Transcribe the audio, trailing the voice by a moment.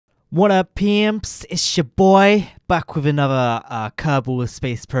What up, pimps? It's your boy back with another Kerbal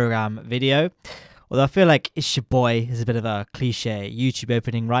Space Program video. Although I feel like it's your boy is a bit of a cliche YouTube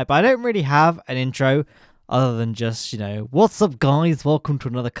opening, right? But I don't really have an intro other than just, what's up, guys? Welcome to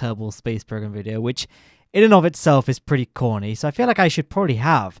another Kerbal Space Program video, which in and of itself is pretty corny. So I feel like I should probably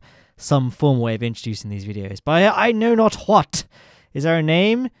have some formal way of introducing these videos. But I know not what. Is there a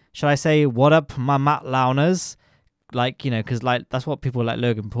name? Should I say, what up, my Matt Lowners? Because that's what people like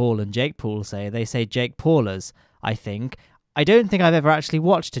Logan Paul and Jake Paul say. They say Jake Paulers, I think. I don't think I've ever actually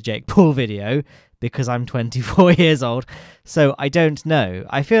watched a Jake Paul video because I'm 24 years old, so I don't know.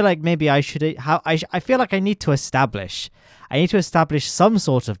 I feel like maybe I should. I feel like I need to establish some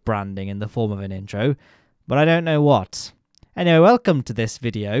sort of branding in the form of an intro, but I don't know what. Anyway, welcome to this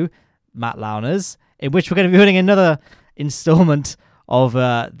video, Matt Lowners, in which we're going to be doing another installment of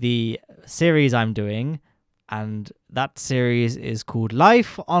the series I'm doing. And that series is called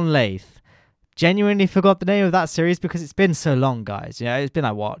Life on Laythe. Genuinely forgot the name of that series because it's been so long, guys. It's been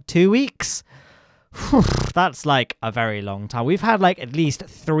like, what, 2 weeks? That's like a very long time. We've had like at least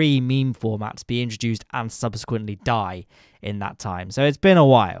 3 meme formats be introduced and subsequently die in that time. So it's been a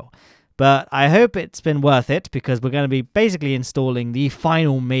while. But I hope it's been worth it because we're going to be basically installing the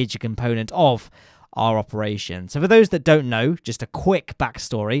final major component of our operation. So for those that don't know, just a quick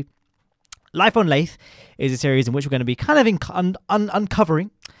backstory. Life on Laythe is a series in which we're going to be kind of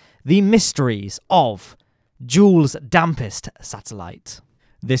uncovering the mysteries of Jool's dampest satellite.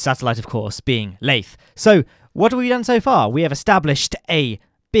 This satellite, of course, being Laythe. So, what have we done so far? We have established a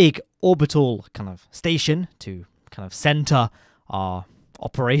big orbital kind of station to kind of center our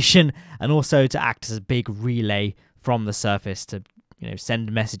operation and also to act as a big relay from the surface to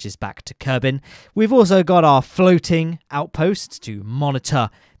send messages back to Kerbal. We've also got our floating outpost to monitor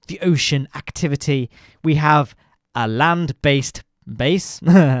the ocean activity. We have a land-based base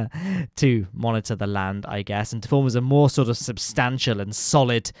to monitor the land, I guess, and to form as a more sort of substantial and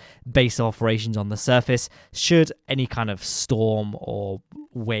solid base of operations on the surface should any kind of storm or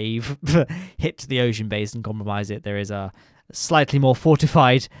wave hit the ocean base and compromise it. There is a slightly more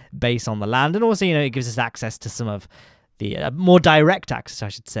fortified base on the land, and also it gives us access to some of the more direct access, I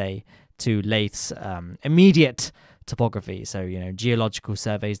should say, to Laythe's immediate topography, so geological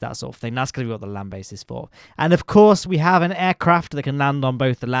surveys, that sort of thing. That's going to be what the land base is for. And of course we have an aircraft that can land on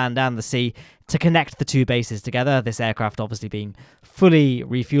both the land and the sea to connect the two bases together. This aircraft obviously being fully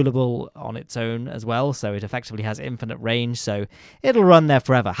refuelable on its own as well, so it effectively has infinite range, so it'll run there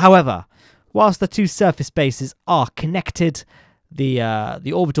forever. However, whilst the two surface bases are connected, the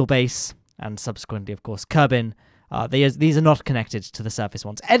orbital base and subsequently of course Kerbal, these are not connected to the surface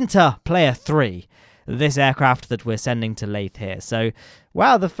ones. Enter player 3. This aircraft that we're sending to Laythe here. So,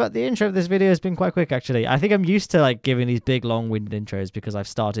 wow, the intro of this video has been quite quick, actually. I think I'm used to giving these big, long-winded intros because I've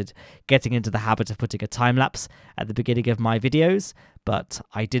started getting into the habit of putting a time-lapse at the beginning of my videos, but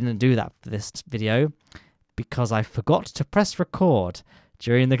I didn't do that for this video because I forgot to press record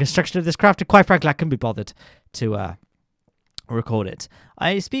during the construction of this craft, and quite frankly, I couldn't be bothered to record it.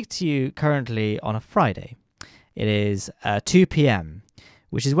 I speak to you currently on a Friday. It is 2 p.m.,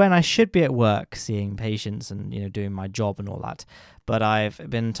 which is when I should be at work seeing patients and, doing my job and all that. But I've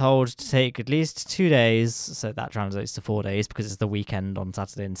been told to take at least 2 days, so that translates to 4 days because it's the weekend on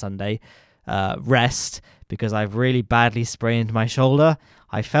Saturday and Sunday, rest, because I've really badly sprained my shoulder.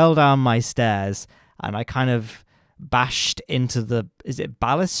 I fell down my stairs and I kind of bashed into is it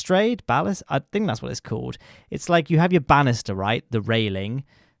balustrade? I think that's what it's called. It's like you have your banister, right? The railing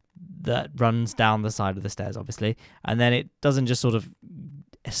that runs down the side of the stairs, obviously, and then it doesn't just sort of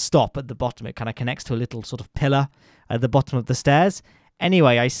stop at the bottom. It kind of connects to a little sort of pillar at the bottom of the stairs.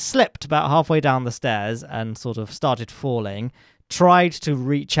 Anyway, I slipped about halfway down the stairs and sort of started falling, tried to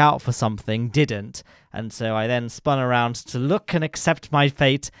reach out for something, didn't, and so I then spun around to look and accept my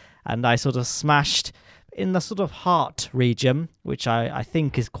fate, and I sort of smashed in the sort of heart region, which I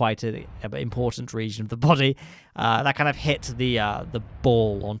think is quite an important region of the body. That kind of hit the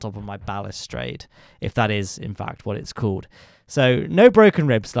ball on top of my balustrade, if that is in fact what it's called. So no broken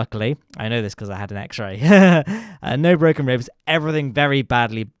ribs, luckily. I know this because I had an x-ray. No broken ribs, everything very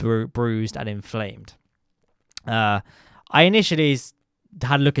badly bruised and inflamed. I initially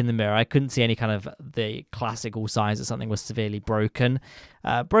had a look in the mirror. I couldn't see any kind of the classical signs that something was severely broken.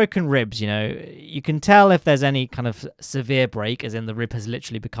 Broken ribs, you can tell if there's any kind of severe break, as in the rib has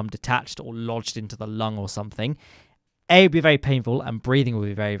literally become detached or lodged into the lung or something. It would be very painful and breathing would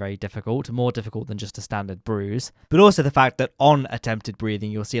be very, very difficult, more difficult than just a standard bruise. But also the fact that on attempted breathing,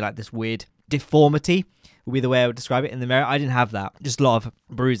 you'll see this weird deformity would be the way I would describe it in the mirror. I didn't have that, just a lot of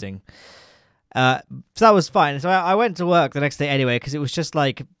bruising. So that was fine. So I went to work the next day anyway because it was just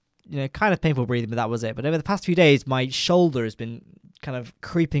kind of painful breathing, but that was it. But over the past few days, my shoulder has been kind of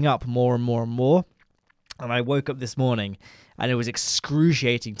creeping up more and more and more. And I woke up this morning and it was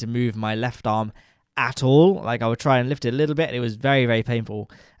excruciating to move my left arm at all. Like I would try and lift it a little bit and it was very, very painful.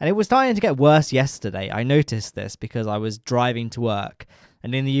 And it was starting to get worse yesterday. I noticed this because I was driving to work.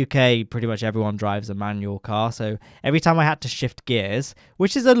 And in the UK, pretty much everyone drives a manual car. So every time I had to shift gears,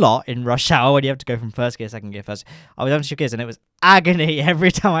 which is a lot in rush hour when you have to go from first gear, second gear, first, I was having to shift gears and it was agony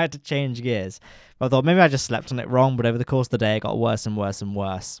every time I had to change gears. But I thought maybe I just slept on it wrong, but over the course of the day, it got worse and worse and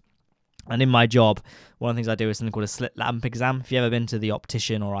worse. And in my job, one of the things I do is something called a slit lamp exam. If you've ever been to the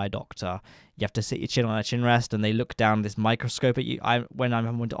optician or eye doctor, you have to sit your chin on a chin rest and they look down this microscope at you. When I'm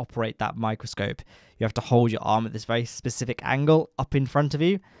having to operate that microscope, you have to hold your arm at this very specific angle up in front of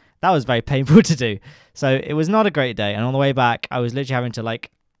you. That was very painful to do. So it was not a great day. And on the way back, I was literally having to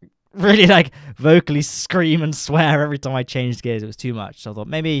really vocally scream and swear every time I changed gears. It was too much. So I thought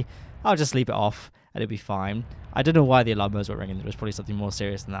maybe I'll just sleep it off and it'll be fine. I don't know why the alarm bells were ringing. There was probably something more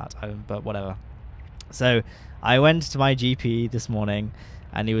serious than that, but whatever. So I went to my GP this morning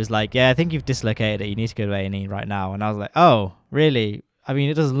and he was like, yeah, I think you've dislocated it. You need to go to A&E right now. And I was like, oh, really? I mean,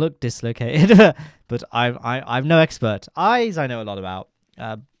 it doesn't look dislocated, but I'm no expert. Eyes I know a lot about.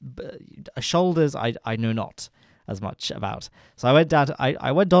 Shoulders I know not as much about. So I went down to,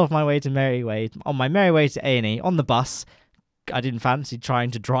 I went on my merry way to A&E on the bus. I didn't fancy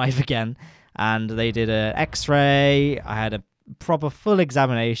trying to drive again. And they did an x-ray. I had a proper full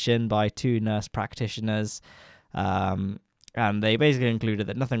examination by 2 nurse practitioners. And they basically concluded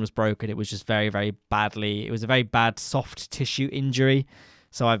that nothing was broken. It was just very, very badly. It was a very bad soft tissue injury.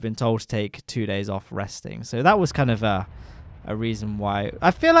 So I've been told to take 2 days off resting. So that was kind of a reason why.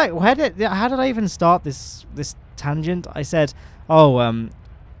 I feel like, how did I even start this tangent? I said, I'm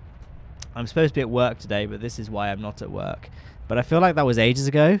supposed to be at work today, but this is why I'm not at work. But I feel like that was ages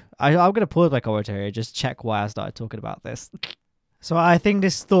ago. I'm going to pause my commentary, just check why I started talking about this. So I think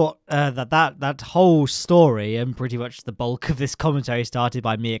this thought, that whole story and pretty much the bulk of this commentary started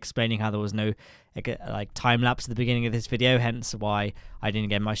by me explaining how there was no time lapse at the beginning of this video, hence why I didn't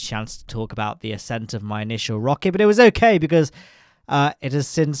get much chance to talk about the ascent of my initial rocket. But it was okay because it has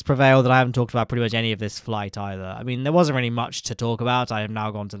since prevailed that I haven't talked about pretty much any of this flight either. I mean, there wasn't really much to talk about. I have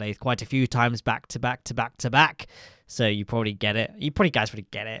now gone to Laythe quite a few times back to back to back to back. So you probably get it. You guys probably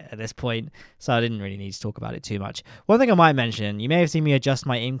get it at this point. So I didn't really need to talk about it too much. One thing I might mention, you may have seen me adjust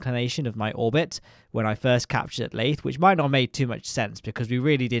my inclination of my orbit when I first captured at Laythe, which might not have made too much sense because we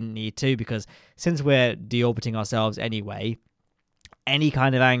really didn't need to, because since we're deorbiting ourselves anyway, any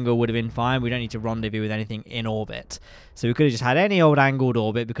kind of angle would have been fine. We don't need to rendezvous with anything in orbit. So we could have just had any old angled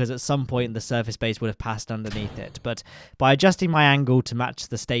orbit because at some point the surface base would have passed underneath it. But by adjusting my angle to match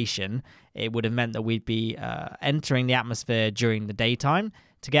the station, it would have meant that we'd be entering the atmosphere during the daytime.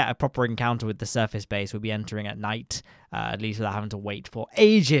 To get a proper encounter with the surface base, we'd be entering at night, at least without having to wait for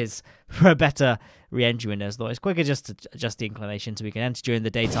ages for a better re-entry window. So it's quicker just to adjust the inclination so we can enter during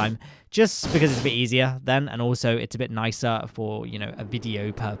the daytime, just because it's a bit easier then, and also it's a bit nicer for, a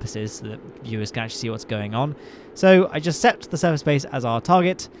video purposes so that viewers can actually see what's going on. So I just set the surface base as our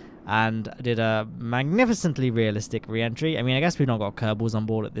target and did a magnificently realistic re-entry. I mean, I guess we've not got Kerbals on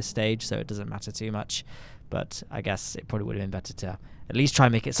board at this stage, so it doesn't matter too much. But I guess it probably would have been better to at least try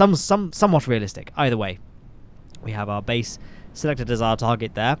and make it somewhat realistic. Either way, we have our base selected as our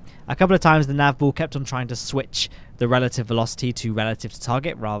target there. A couple of times the nav ball kept on trying to switch the relative velocity to relative to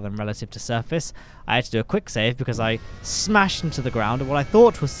target rather than relative to surface. I had to do a quick save because I smashed into the ground at what I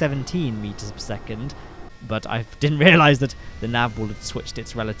thought was 17 meters per second. But I didn't realize that the nav ball had switched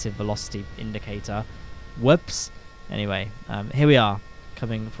its relative velocity indicator. Whoops. Anyway, here we are,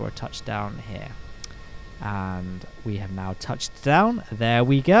 coming for a touchdown here. And we have now touched down. There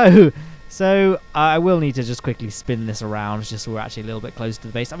we go. So I will need to just quickly spin this around just so we're actually a little bit closer to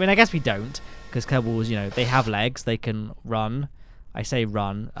the base. I mean, I guess we don't, because Kerbals, they have legs. They can run. I say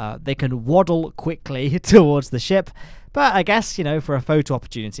run. They can waddle quickly towards the ship. But I guess, for a photo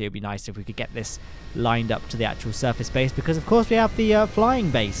opportunity, it would be nice if we could get this lined up to the actual surface base, because, of course, we have the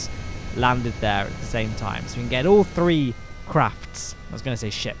flying base landed there at the same time. So we can get all 3 crafts. I was going to say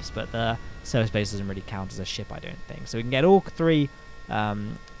ships, but the surface base doesn't really count as a ship, I don't think. So we can get all 3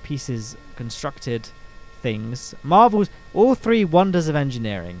 pieces, constructed things, marvels, all 3 wonders of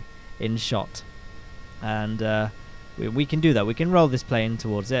engineering in shot. And we can do that. We can roll this plane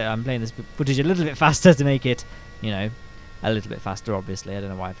towards it. I'm playing this footage a little bit faster to make it, a little bit faster, obviously. I don't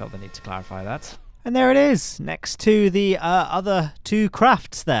know why I felt the need to clarify that. And there it is, next to the other two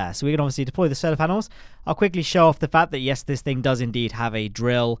crafts there. So we can obviously deploy the solar panels. I'll quickly show off the fact that yes, this thing does indeed have a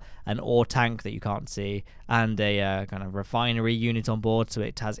drill, an ore tank that you can't see, and a kind of refinery unit on board. So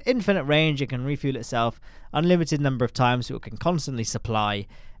it has infinite range, it can refuel itself unlimited number of times, so it can constantly supply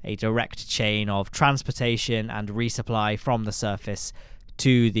a direct chain of transportation and resupply from the surface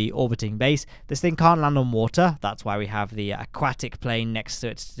to the orbiting base. This thing can't land on water, that's why we have the aquatic plane next to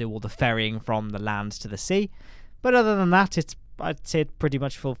it to do all the ferrying from the land to the sea. But other than that, I'd say it pretty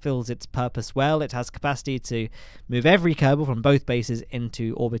much fulfills its purpose well. It has capacity to move every Kerbal from both bases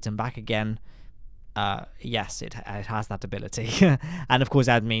into orbit and back again. Yes, it has that ability. And of course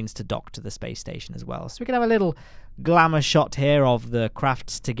that means to dock to the space station as well. So we can have a little glamour shot here of the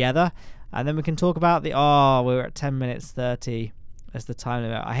crafts together, and then we can talk about the we're at 10 minutes 30 as the time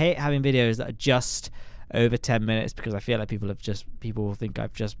limit. I hate having videos that are just over 10 minutes because I feel like people will think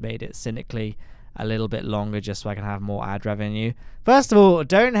I've just made it cynically a little bit longer just so I can have more ad revenue. First of all,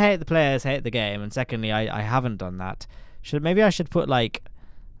 don't hate the players, hate the game, and secondly, I haven't done that. Maybe I should put like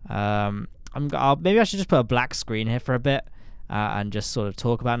maybe I should just put a black screen here for a bit and just sort of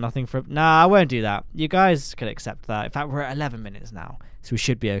talk about nothing for. Nah, I won't do that. You guys can accept that. In fact, we're at 11 minutes now, so we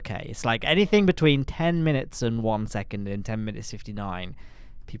should be okay. It's like anything between 10 minutes and 1 second and 10 minutes 59.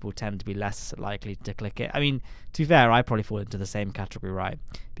 People tend to be less likely to click it. I mean, to be fair, I probably fall into the same category, right?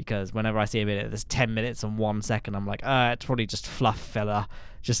 Because whenever I see a minute that's 10 minutes and 1 second, I'm like, it's probably just fluff filler,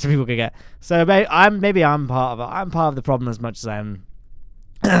 just so people can get. So maybe I'm part of the problem as much as I'm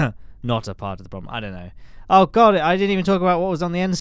not a part of the problem. I don't know. Oh god, I didn't even talk about what was on the end